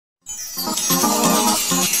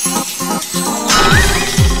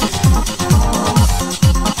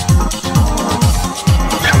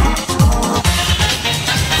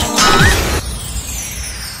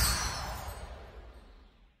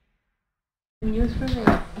Use for the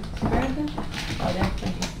asparagus? Oh, that's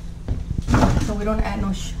plenty. So we don't add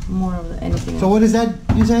no more of anything. So what is that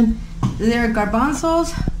you said? They're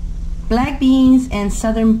garbanzos, black beans, and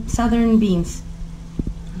southern beans.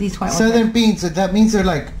 These white Southern beans. So that means they're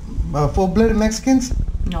like full-blooded Mexicans?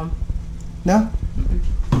 No. No?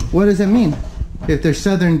 What does that mean? If they're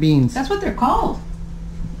southern beans? That's what they're called.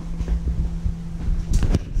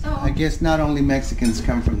 So I guess not only Mexicans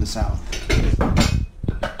come from the south.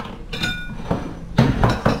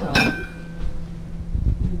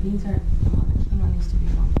 beans are, oh, the quinoa needs to be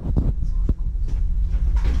gone.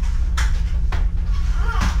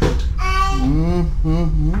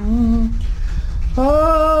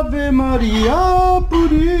 Ave Maria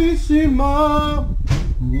Purísima.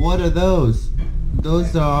 What are those?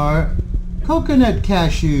 Those are coconut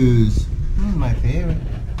cashews. My favorite.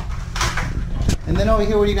 And then over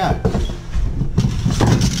here, what do you got?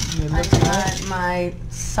 I got my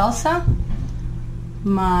salsa,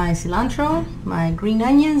 my cilantro, my green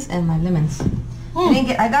onions, and my lemons.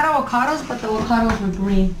 I got avocados, but the avocados were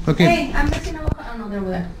green. Okay. Hey, I'm missing avocado. Oh, no, they're over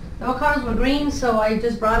there. The avocados were green, so I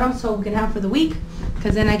just brought them so we can have for the week.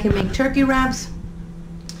 Because then I can make turkey wraps,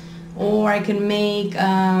 or I can make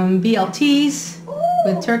BLTs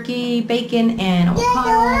with turkey, bacon, and avocado,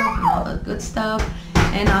 and all the good stuff.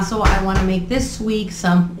 And also, I want to make this week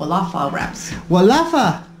some falafel wraps.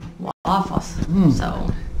 Walafa. Waffles. So.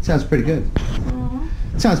 Sounds pretty good.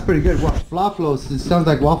 Sounds pretty good. Waffles. It sounds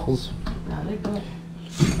like waffles. Now they're good.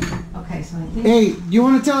 Okay, so I think. Hey, you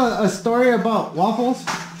want to tell a story about waffles?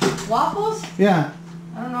 Waffles? Yeah.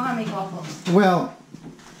 I don't know how to make waffles. Well,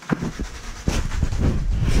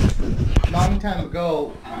 long time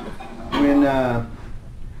ago, when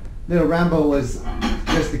little Rambo was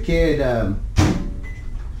just a kid,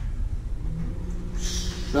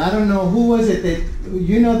 I don't know who was it that,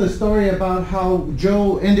 you know the story about how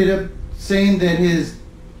Joe ended up saying that his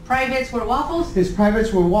Privates were waffles?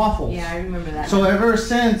 privates were waffles. Yeah, I remember that. So ever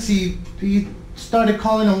since he started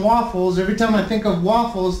calling them waffles, every time I think of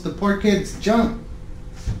waffles, the poor kids jump.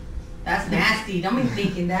 That's nasty. Don't be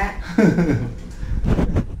thinking that.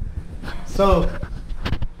 So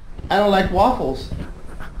I don't like waffles.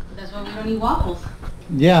 That's why we don't eat waffles.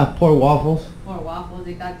 Yeah, poor waffles. Poor waffles,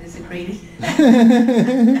 they got desecrated.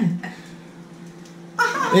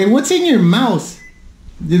 Hey, what's in your mouth?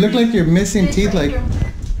 You look like you're missing teeth. Like,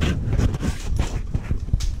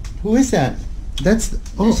 who is that? That's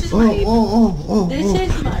This is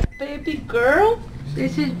my baby girl.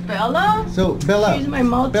 This is Bella. So Bella, She's my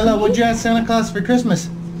mouth. Bella, what'd you ask Santa Claus for Christmas?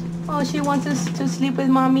 Oh, she wants us to sleep with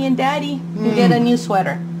mommy and daddy and get a new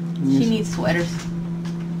sweater. She needs sweaters.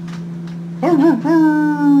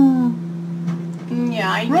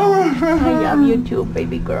 Yeah, I know. I love you too,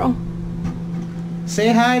 baby girl.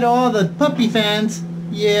 Say hi to all the puppy fans.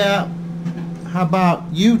 Yeah. How about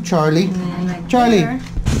you, Charlie? Right Charlie, there.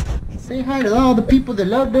 say hi to all the people that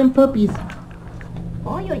love them puppies.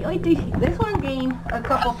 Oh, this one gained a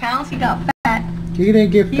couple pounds. He got fat. He didn't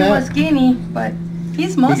get He fat. was skinny, but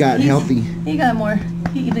he's muscle. He got healthy. He got more.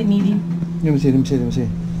 He been eating. Let me see.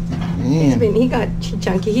 Man. He got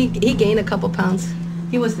chunky. He gained a couple pounds.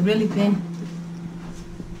 He was really thin,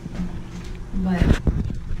 but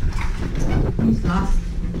he's lost.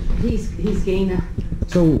 He's gained.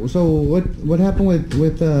 So what happened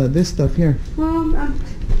with this stuff here? Well,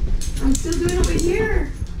 I'm still doing over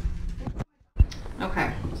here.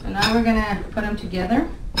 Okay, so now we're gonna put them together.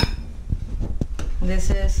 This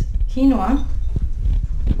is quinoa.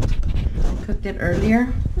 I cooked it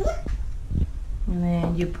earlier. And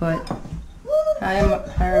then you put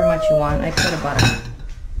however much you want. I put about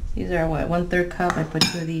these are what, 1/3 cup. I put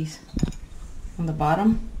 2 of these on the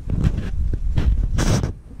bottom.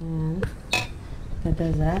 And that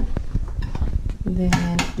does that. And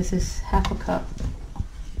then this is 1/2 cup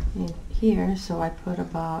in here, so I put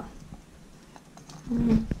about,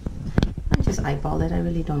 I just eyeball it. I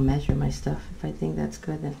really don't measure my stuff. If I think that's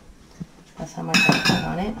good, then that's how much I put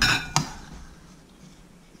on it.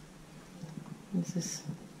 This is,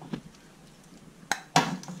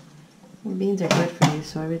 beans are good for you,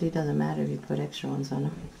 so it really doesn't matter if you put extra ones on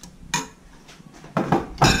them.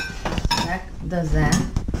 That does that.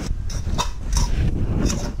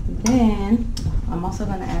 Then I'm also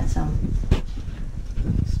gonna add some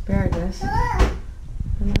asparagus,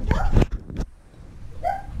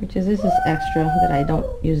 which is, this is extra that I don't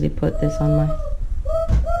usually put this on my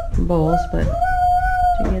bowls, but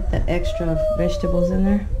to get the extra vegetables in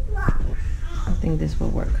there, I think this will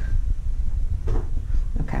work.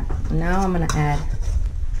 Okay, now I'm gonna add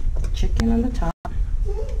chicken on the top.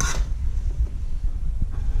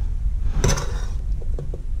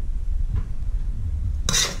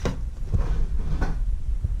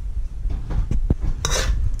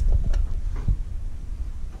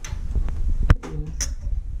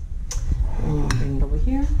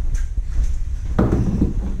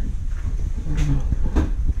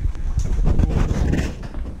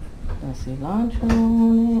 cilantro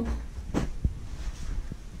on it.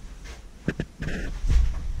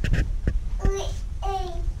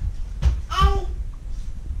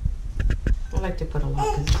 I like to put a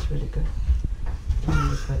lot because it's really good. And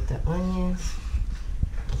we put the onions.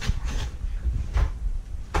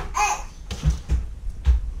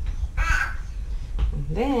 And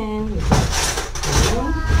then we put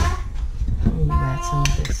and you add some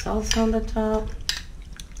of this salsa on the top.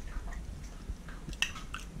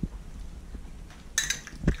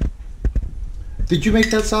 Did you make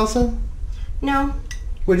that salsa? No.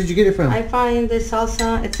 Where did you get it from? I find this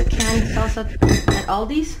salsa, it's a canned salsa at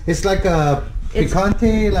Aldi's. It's like a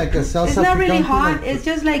picante, like a salsa. It's not really picante, hot. like, It's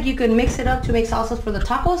just like you can mix it up to make salsas for the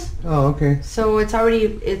tacos. oh, okay. So it's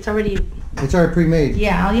already It's already pre-made.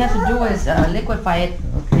 yeah. All you have to do is liquefy it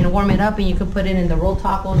and warm it up, and you can put it in the rolled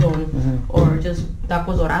tacos or just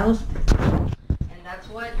tacos dorados. And that's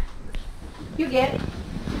what you get.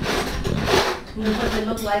 And that's what they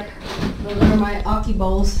look like. Those are my Aki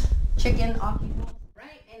bowls, chicken Aki bowls.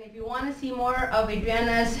 Right. And if you want to see more of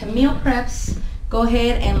Adriana's meal preps, go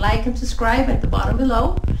ahead and like and subscribe at the bottom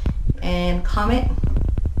below and comment.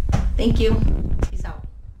 Thank you.